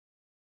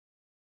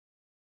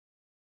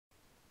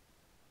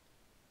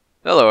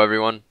Hello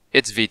everyone,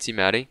 it's VT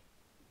Matty.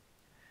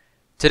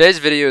 Today's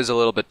video is a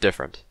little bit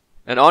different.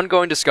 An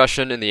ongoing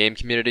discussion in the AIM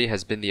community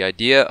has been the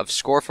idea of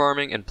score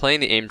farming and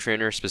playing the AIM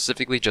trainer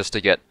specifically just to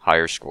get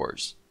higher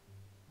scores.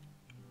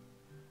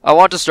 I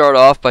want to start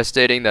off by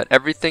stating that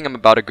everything I'm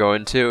about to go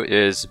into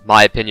is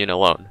my opinion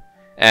alone,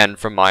 and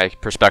from my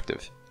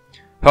perspective.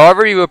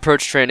 However you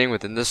approach training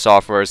within this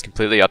software is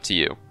completely up to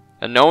you,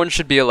 and no one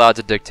should be allowed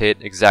to dictate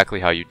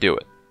exactly how you do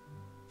it.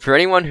 For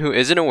anyone who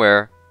isn't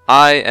aware,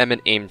 I am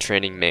an AIM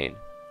training main.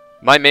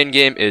 My main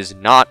game is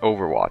not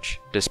Overwatch,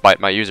 despite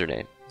my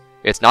username.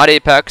 It's not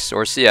Apex,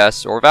 or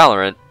CS, or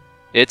Valorant.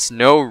 It's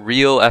no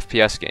real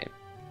FPS game.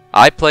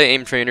 I play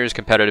AIM trainers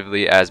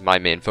competitively as my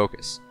main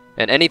focus,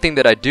 and anything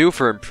that I do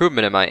for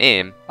improvement in my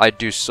aim, I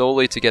do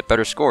solely to get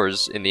better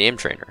scores in the AIM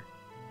trainer.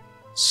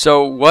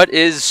 So what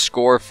is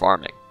score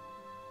farming?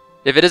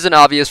 If it isn't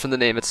obvious from the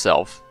name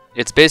itself,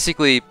 it's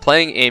basically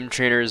playing AIM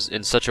trainers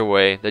in such a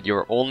way that you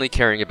are only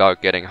caring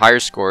about getting higher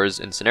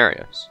scores in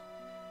scenarios.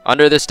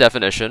 Under this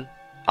definition,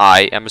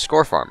 I am a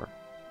score farmer.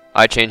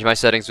 I change my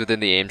settings within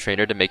the AIM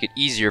trainer to make it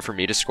easier for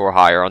me to score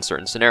higher on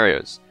certain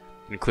scenarios,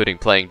 including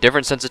playing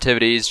different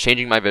sensitivities,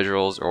 changing my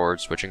visuals, or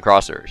switching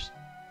crosshairs.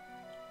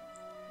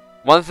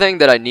 One thing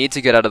that I need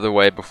to get out of the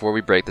way before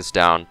we break this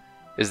down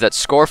is that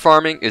score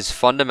farming is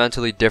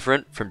fundamentally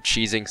different from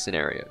cheesing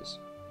scenarios.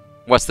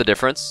 What's the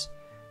difference?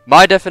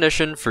 My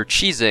definition for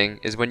cheesing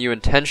is when you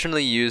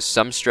intentionally use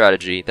some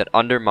strategy that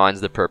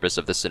undermines the purpose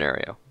of the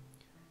scenario.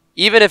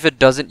 Even if it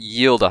doesn't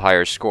yield a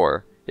higher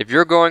score, if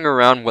you're going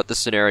around what the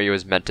scenario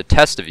is meant to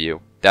test of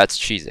you, that's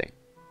cheesing.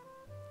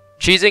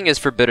 Cheesing is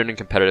forbidden in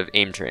competitive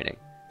AIM training,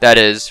 that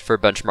is, for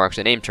benchmarks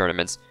in AIM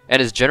tournaments,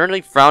 and is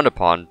generally frowned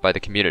upon by the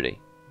community.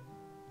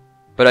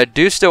 But I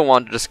do still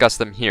want to discuss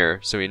them here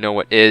so we know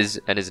what is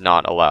and is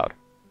not allowed.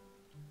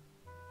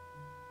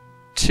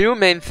 Two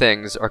main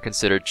things are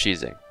considered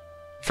cheesing.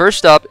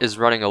 First up is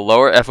running a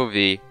lower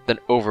FOV than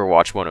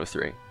Overwatch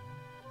 103.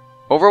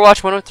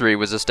 Overwatch 103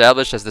 was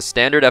established as the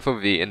standard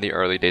FOV in the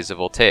early days of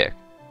Voltaic.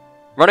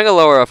 Running a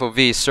lower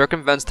FOV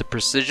circumvents the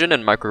precision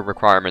and micro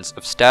requirements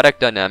of static,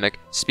 dynamic,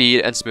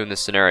 speed, and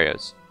smoothness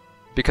scenarios.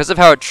 Because of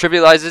how it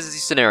trivializes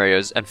these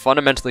scenarios and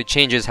fundamentally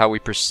changes how we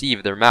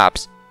perceive their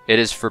maps, it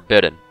is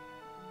forbidden.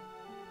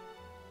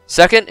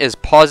 Second is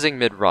pausing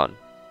mid-run.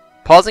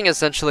 Pausing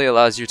essentially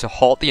allows you to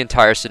halt the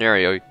entire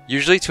scenario,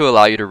 usually to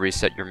allow you to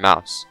reset your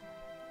mouse.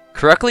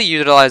 Correctly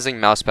utilizing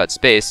mousepad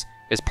space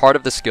is part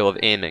of the skill of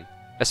aiming,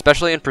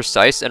 especially in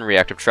precise and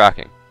reactive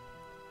tracking.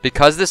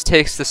 Because this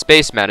takes the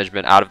space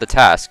management out of the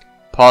task,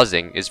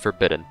 pausing is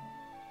forbidden.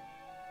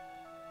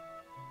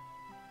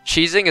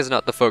 Cheesing is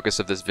not the focus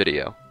of this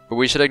video, but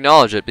we should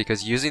acknowledge it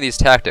because using these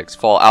tactics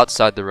fall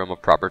outside the realm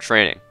of proper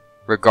training,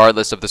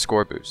 regardless of the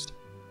score boost.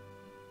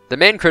 The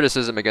main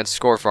criticism against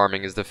score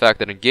farming is the fact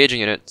that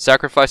engaging in it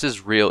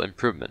sacrifices real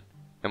improvement,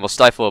 and will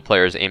stifle a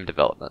player's aim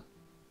development.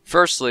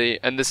 Firstly,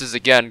 and this is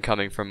again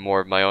coming from more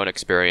of my own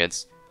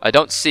experience, I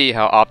don't see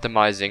how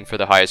optimizing for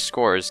the highest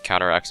scores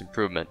counteracts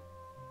improvement.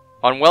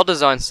 On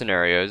well-designed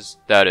scenarios,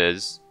 that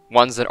is,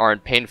 ones that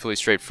aren't painfully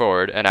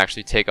straightforward and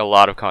actually take a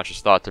lot of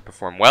conscious thought to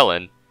perform well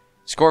in,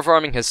 score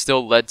farming has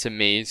still led to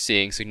me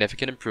seeing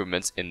significant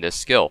improvements in this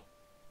skill.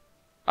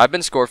 I've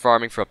been score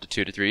farming for up to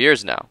 2 to 3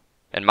 years now,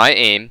 and my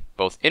aim,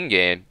 both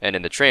in-game and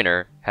in the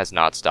trainer, has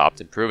not stopped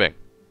improving.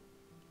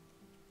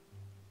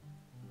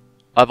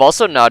 I've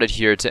also not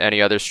adhered to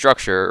any other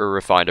structure or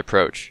refined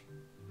approach,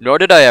 nor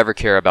did I ever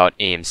care about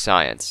aim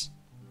science.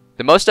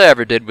 The most I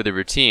ever did with a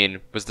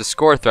routine was the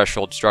score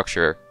threshold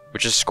structure,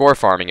 which is score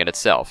farming in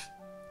itself.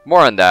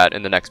 More on that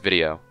in the next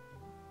video.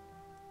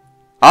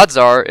 Odds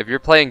are, if you're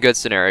playing good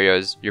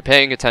scenarios, you're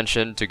paying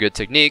attention to good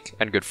technique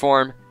and good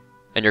form,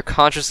 and you're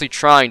consciously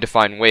trying to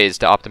find ways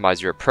to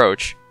optimize your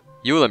approach,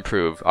 you will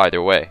improve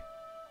either way.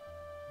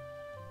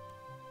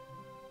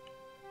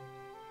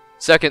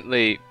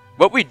 Secondly,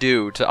 what we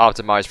do to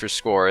optimize for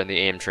score in the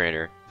AIM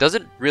trainer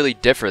doesn't really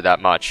differ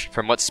that much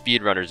from what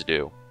speedrunners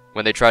do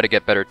when they try to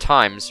get better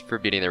times for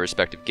beating their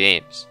respective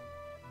games.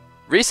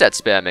 Reset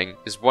spamming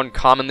is one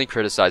commonly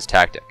criticized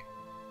tactic.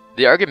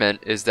 The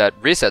argument is that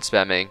reset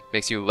spamming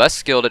makes you less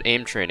skilled at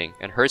aim training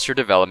and hurts your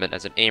development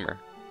as an aimer.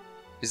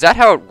 Is that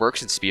how it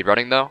works in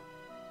speedrunning though?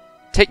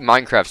 Take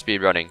Minecraft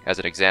speedrunning as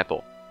an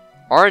example.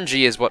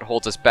 RNG is what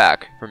holds us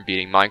back from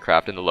beating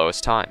Minecraft in the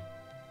lowest time.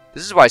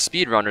 This is why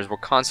speedrunners will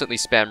constantly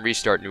spam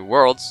restart new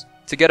worlds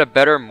to get a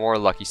better, more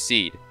lucky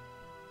seed.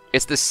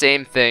 It's the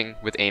same thing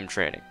with aim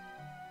training.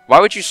 Why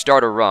would you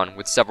start a run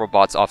with several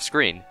bots off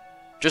screen?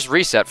 Just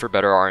reset for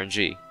better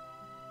RNG.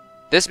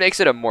 This makes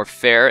it a more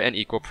fair and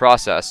equal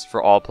process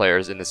for all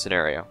players in the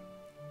scenario.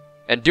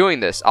 And doing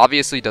this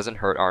obviously doesn't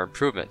hurt our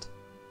improvement.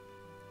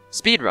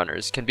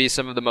 Speedrunners can be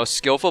some of the most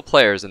skillful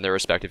players in their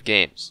respective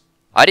games.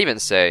 I'd even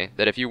say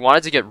that if you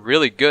wanted to get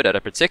really good at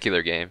a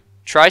particular game,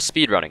 try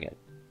speedrunning it.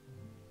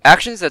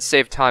 Actions that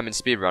save time in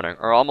speedrunning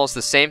are almost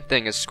the same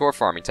thing as score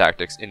farming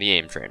tactics in the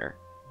AIM trainer.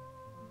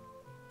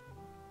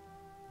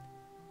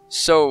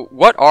 So,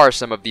 what are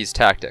some of these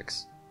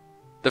tactics?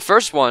 The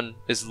first one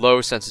is low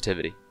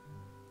sensitivity.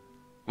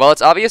 While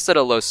it's obvious that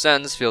a low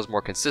sens feels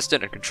more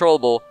consistent and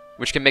controllable,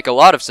 which can make a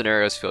lot of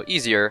scenarios feel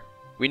easier,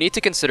 we need to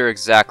consider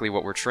exactly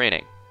what we're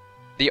training.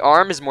 The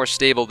arm is more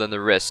stable than the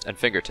wrist and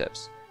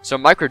fingertips, so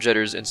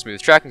microjitters in smooth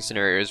tracking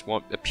scenarios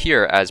won't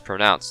appear as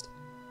pronounced.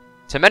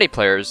 To many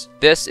players,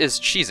 this is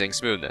cheesing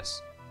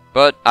smoothness,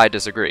 but I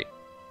disagree.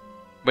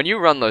 When you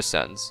run low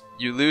sens,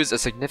 you lose a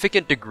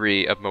significant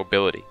degree of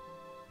mobility.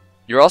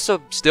 You're also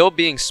still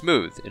being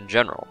smooth in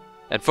general,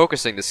 and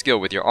focusing the skill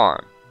with your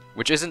arm,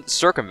 which isn't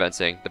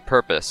circumventing the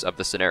purpose of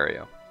the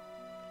scenario.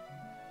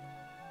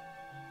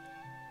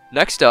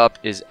 Next up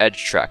is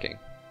edge tracking.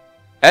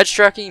 Edge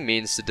tracking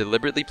means to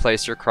deliberately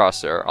place your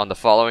crosshair on the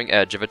following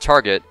edge of a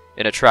target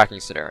in a tracking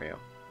scenario,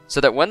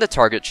 so that when the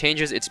target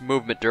changes its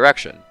movement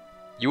direction,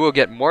 you will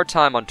get more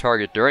time on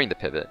target during the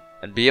pivot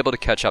and be able to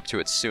catch up to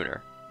it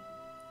sooner.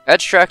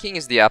 Edge tracking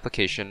is the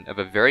application of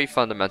a very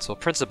fundamental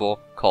principle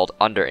called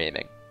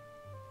under-aiming.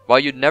 While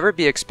you'd never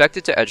be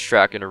expected to edge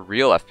track in a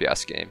real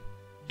FPS game,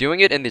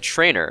 doing it in the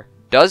trainer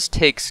does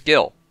take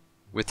skill,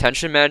 with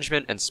tension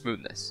management and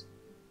smoothness.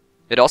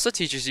 It also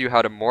teaches you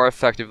how to more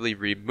effectively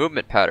read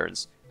movement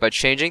patterns by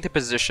changing the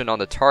position on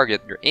the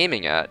target you're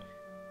aiming at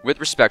with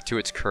respect to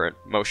its current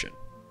motion.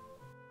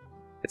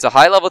 It's a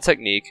high-level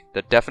technique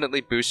that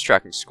definitely boosts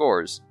tracking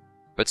scores,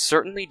 but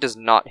certainly does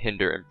not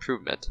hinder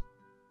improvement.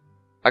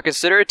 I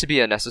consider it to be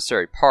a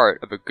necessary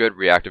part of a good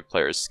reactive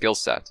player's skill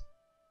set.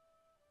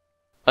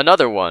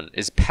 Another one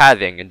is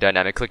pathing in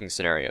dynamic clicking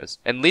scenarios,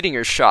 and leading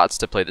your shots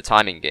to play the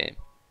timing game.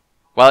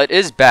 While it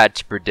is bad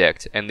to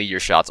predict and lead your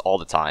shots all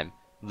the time,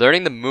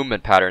 learning the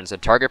movement patterns and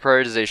target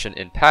prioritization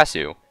in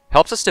passive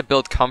helps us to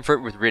build comfort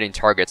with reading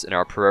targets in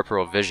our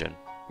peripheral vision,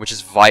 which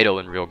is vital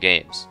in real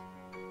games.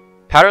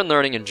 Pattern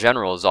learning in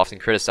general is often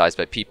criticized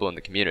by people in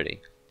the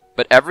community,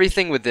 but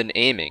everything within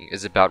aiming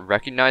is about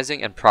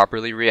recognizing and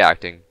properly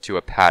reacting to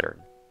a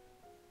pattern.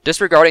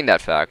 Disregarding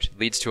that fact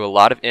leads to a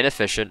lot of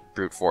inefficient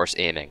brute force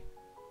aiming.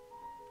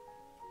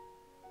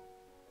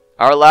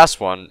 Our last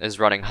one is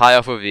running high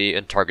FOV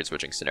in target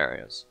switching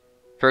scenarios.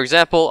 For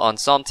example, on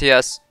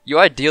SomTS, you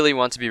ideally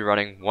want to be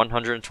running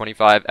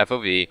 125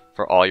 FOV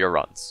for all your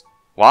runs.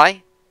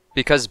 Why?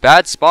 Because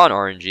bad spawn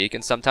RNG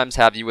can sometimes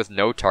have you with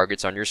no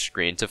targets on your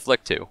screen to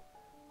flick to.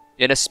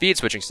 In a speed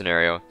switching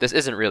scenario, this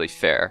isn't really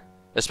fair,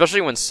 especially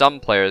when some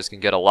players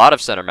can get a lot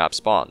of center map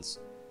spawns.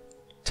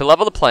 To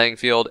level the playing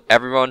field,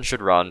 everyone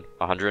should run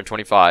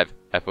 125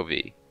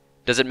 FOV.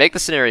 Does it make the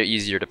scenario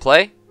easier to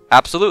play?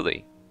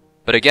 Absolutely.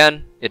 But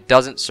again, it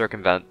doesn't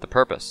circumvent the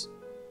purpose.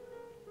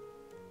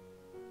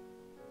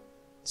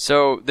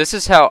 So this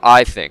is how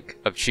I think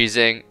of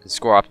cheesing and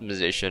score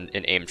optimization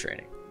in aim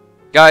training.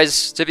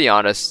 Guys, to be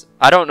honest,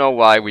 I don't know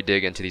why we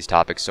dig into these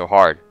topics so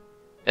hard.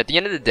 At the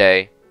end of the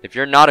day, if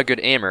you're not a good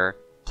aimer,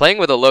 playing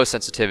with a low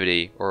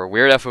sensitivity or a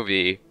weird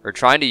FOV or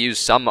trying to use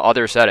some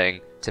other setting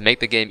to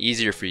make the game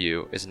easier for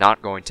you is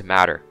not going to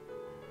matter.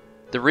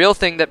 The real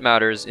thing that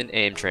matters in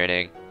aim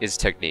training is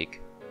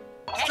technique.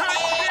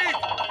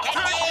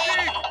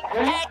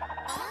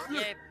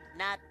 You're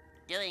not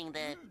doing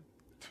the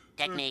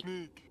technique.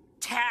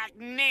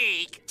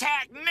 Technique!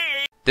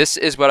 This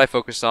is what I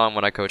focus on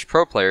when I coach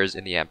pro players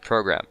in the AMP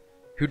program,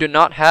 who do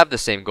not have the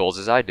same goals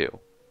as I do.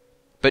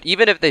 But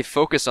even if they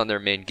focus on their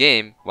main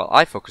game, while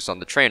I focus on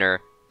the trainer,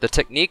 the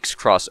techniques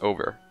cross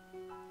over.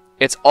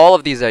 It's all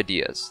of these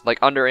ideas, like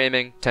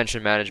under-aiming,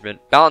 tension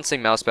management,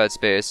 balancing mousepad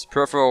space,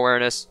 peripheral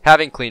awareness,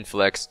 having clean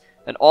flicks,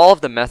 and all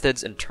of the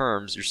methods and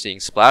terms you're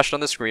seeing splashed on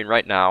the screen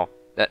right now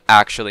that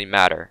actually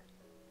matter.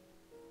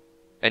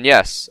 And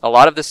yes, a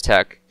lot of this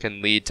tech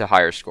can lead to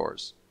higher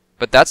scores,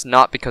 but that's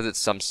not because it's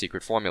some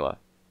secret formula.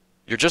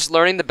 You're just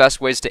learning the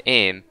best ways to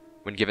aim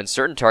when given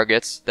certain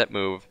targets that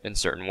move in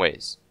certain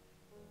ways.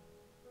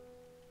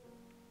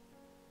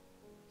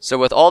 So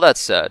with all that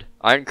said,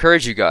 I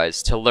encourage you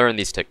guys to learn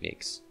these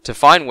techniques, to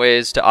find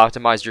ways to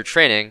optimize your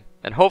training,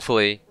 and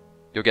hopefully,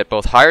 you'll get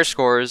both higher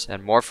scores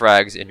and more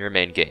frags in your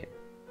main game.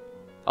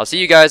 I'll see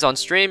you guys on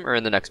stream or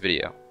in the next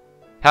video.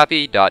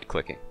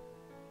 Happy.clicking.